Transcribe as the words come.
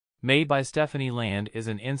Maid by Stephanie Land is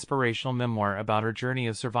an inspirational memoir about her journey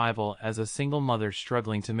of survival as a single mother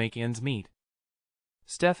struggling to make ends meet.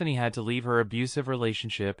 Stephanie had to leave her abusive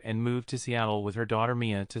relationship and move to Seattle with her daughter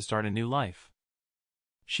Mia to start a new life.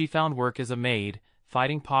 She found work as a maid,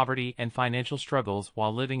 fighting poverty and financial struggles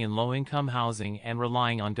while living in low-income housing and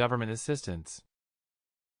relying on government assistance.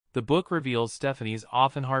 The book reveals Stephanie's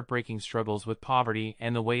often heartbreaking struggles with poverty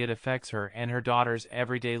and the way it affects her and her daughter's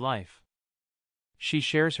everyday life. She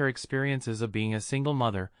shares her experiences of being a single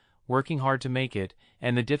mother, working hard to make it,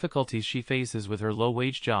 and the difficulties she faces with her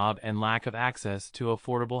low-wage job and lack of access to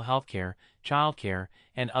affordable healthcare, childcare,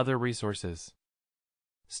 and other resources.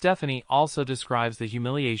 Stephanie also describes the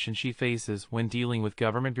humiliation she faces when dealing with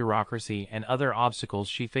government bureaucracy and other obstacles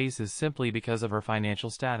she faces simply because of her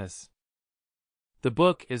financial status. The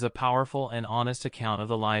book is a powerful and honest account of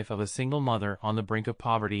the life of a single mother on the brink of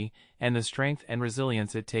poverty and the strength and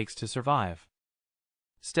resilience it takes to survive.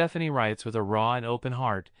 Stephanie writes with a raw and open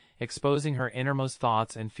heart, exposing her innermost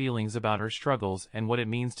thoughts and feelings about her struggles and what it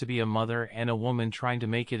means to be a mother and a woman trying to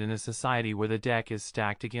make it in a society where the deck is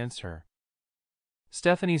stacked against her.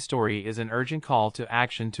 Stephanie's story is an urgent call to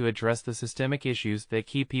action to address the systemic issues that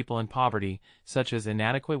keep people in poverty, such as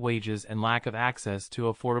inadequate wages and lack of access to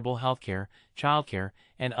affordable healthcare, childcare,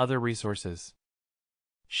 and other resources.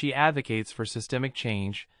 She advocates for systemic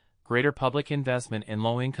change, greater public investment in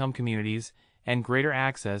low-income communities, and greater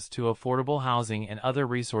access to affordable housing and other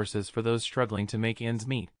resources for those struggling to make ends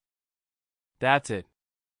meet. That's it.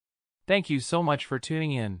 Thank you so much for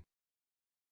tuning in.